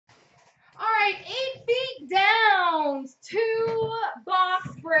EightFeetDown's 2-box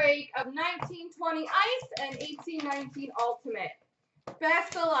break of 1920 Ice and 1819 Ultimate.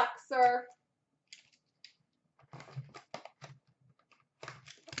 Best of luck, sir.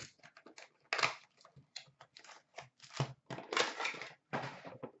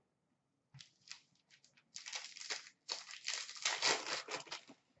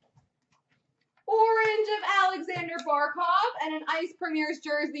 Orange of Alexander Barkov and an Ice Premier's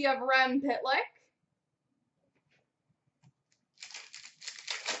jersey of Rem Pitlick.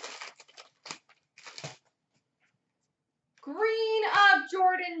 Green of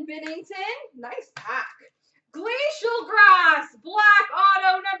Jordan Binnington. Nice pack. Glacial Grass. Black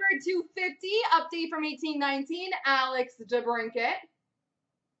auto number 250. Update from 1819. Alex DeBrincat.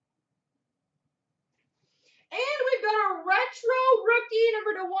 And we've got a retro rookie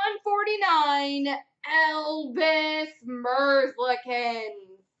number to 149. Elvis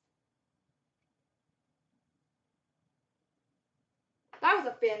Merzlikins. That was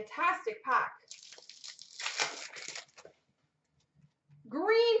a fantastic pack.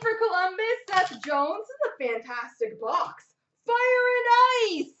 Green for Columbus, Seth Jones. This is a fantastic box. Fire and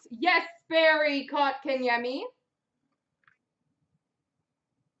Ice. Yes, Barry Kotkaniemi.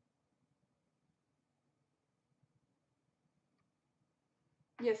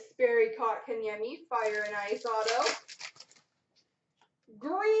 Yes, Barry Kotkaniemi. Fire and Ice auto.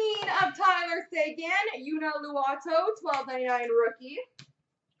 Green of Tyler Seguin. Una Luato. $12.99 rookie.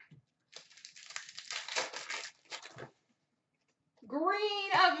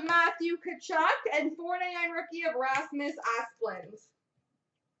 Green of Matthew Tkachuk and $4.99 rookie of Rasmus Asplund.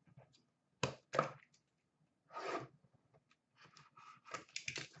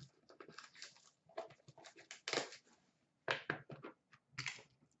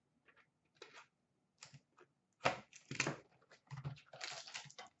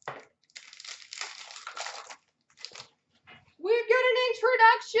 We've got an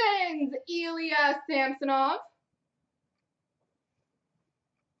introductions. Ilya Samsonov.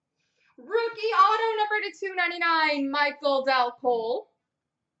 Rookie auto number to 299, Michael Del Cole.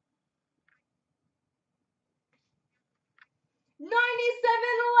 97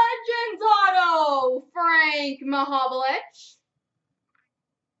 Legends auto, Frank Mahovlich.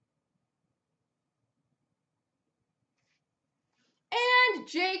 And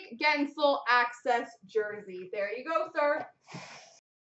Jake Gensel access jersey. There you go, sir.